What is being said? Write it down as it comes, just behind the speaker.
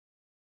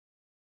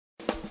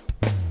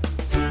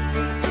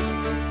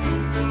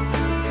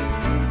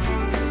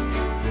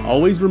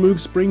Always remove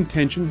spring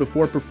tension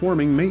before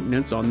performing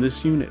maintenance on this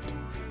unit.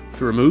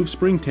 To remove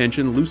spring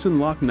tension, loosen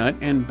lock nut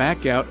and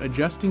back out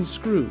adjusting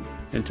screw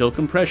until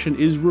compression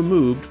is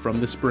removed from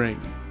the spring.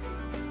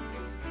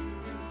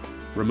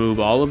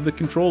 Remove all of the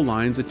control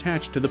lines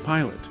attached to the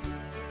pilot.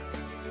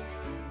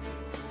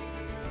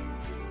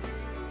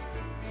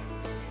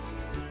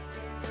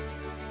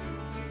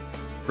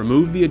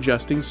 Remove the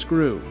adjusting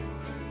screw.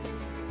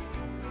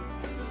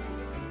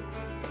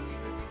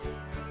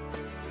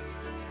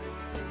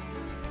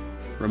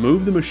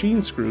 Remove the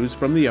machine screws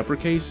from the upper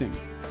casing.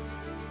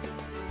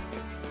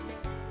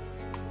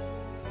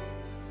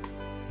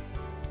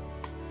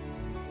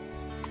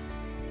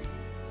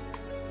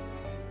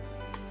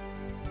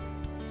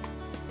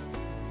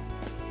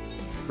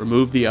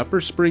 Remove the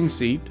upper spring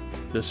seat,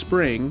 the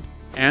spring,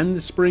 and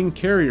the spring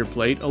carrier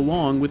plate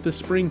along with the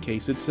spring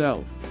case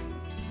itself.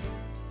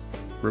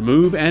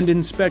 Remove and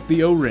inspect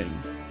the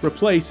O-ring.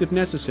 Replace if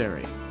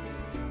necessary.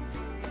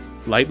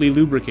 Lightly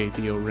lubricate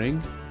the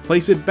O-ring.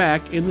 Place it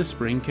back in the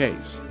spring case.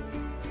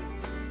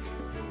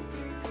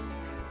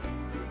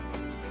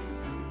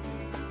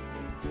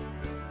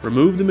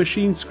 Remove the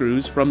machine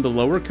screws from the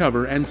lower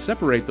cover and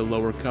separate the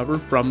lower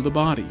cover from the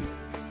body.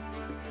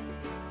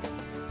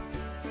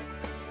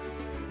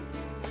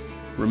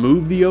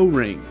 Remove the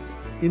O-ring.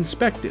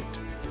 Inspect it.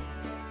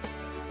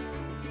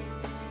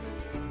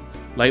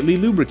 Lightly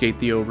lubricate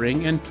the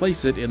O-ring and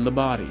place it in the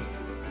body.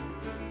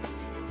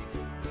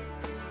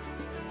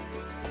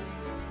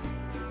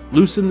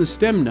 Loosen the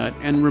stem nut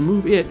and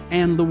remove it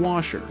and the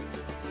washer.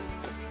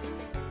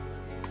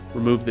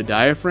 Remove the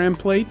diaphragm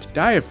plate,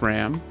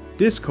 diaphragm,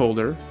 disc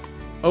holder,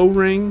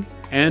 O-ring,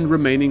 and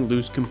remaining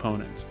loose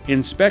components.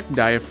 Inspect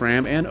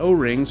diaphragm and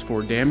O-rings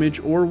for damage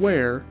or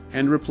wear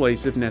and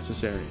replace if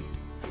necessary.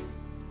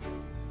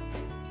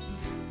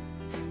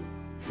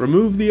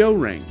 Remove the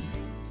O-ring.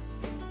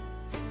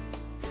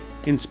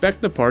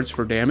 Inspect the parts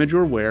for damage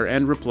or wear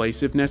and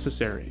replace if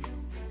necessary.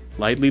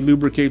 Lightly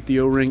lubricate the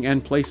O-ring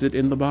and place it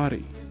in the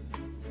body.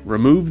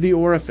 Remove the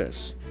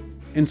orifice.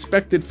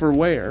 Inspect it for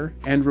wear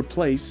and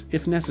replace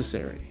if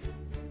necessary.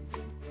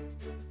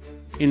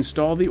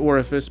 Install the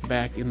orifice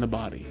back in the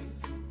body.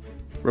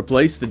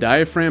 Replace the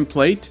diaphragm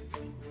plate,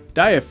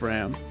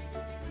 diaphragm,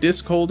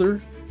 disc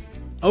holder,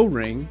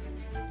 O-ring,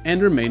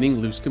 and remaining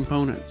loose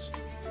components.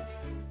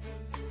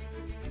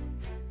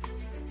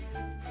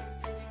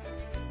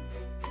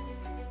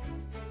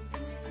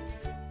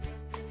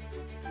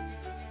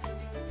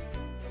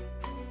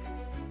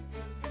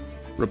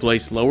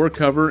 Replace lower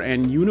cover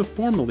and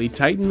uniformly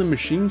tighten the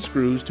machine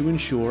screws to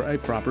ensure a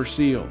proper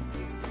seal.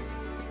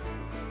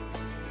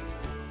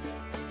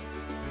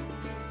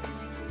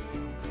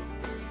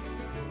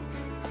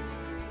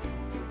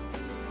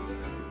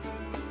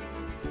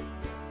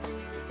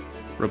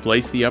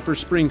 Replace the upper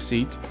spring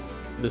seat,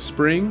 the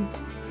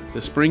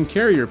spring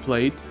carrier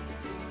plate,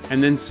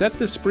 and then set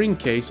the spring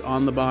case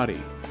on the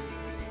body.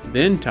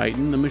 Then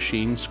tighten the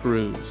machine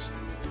screws.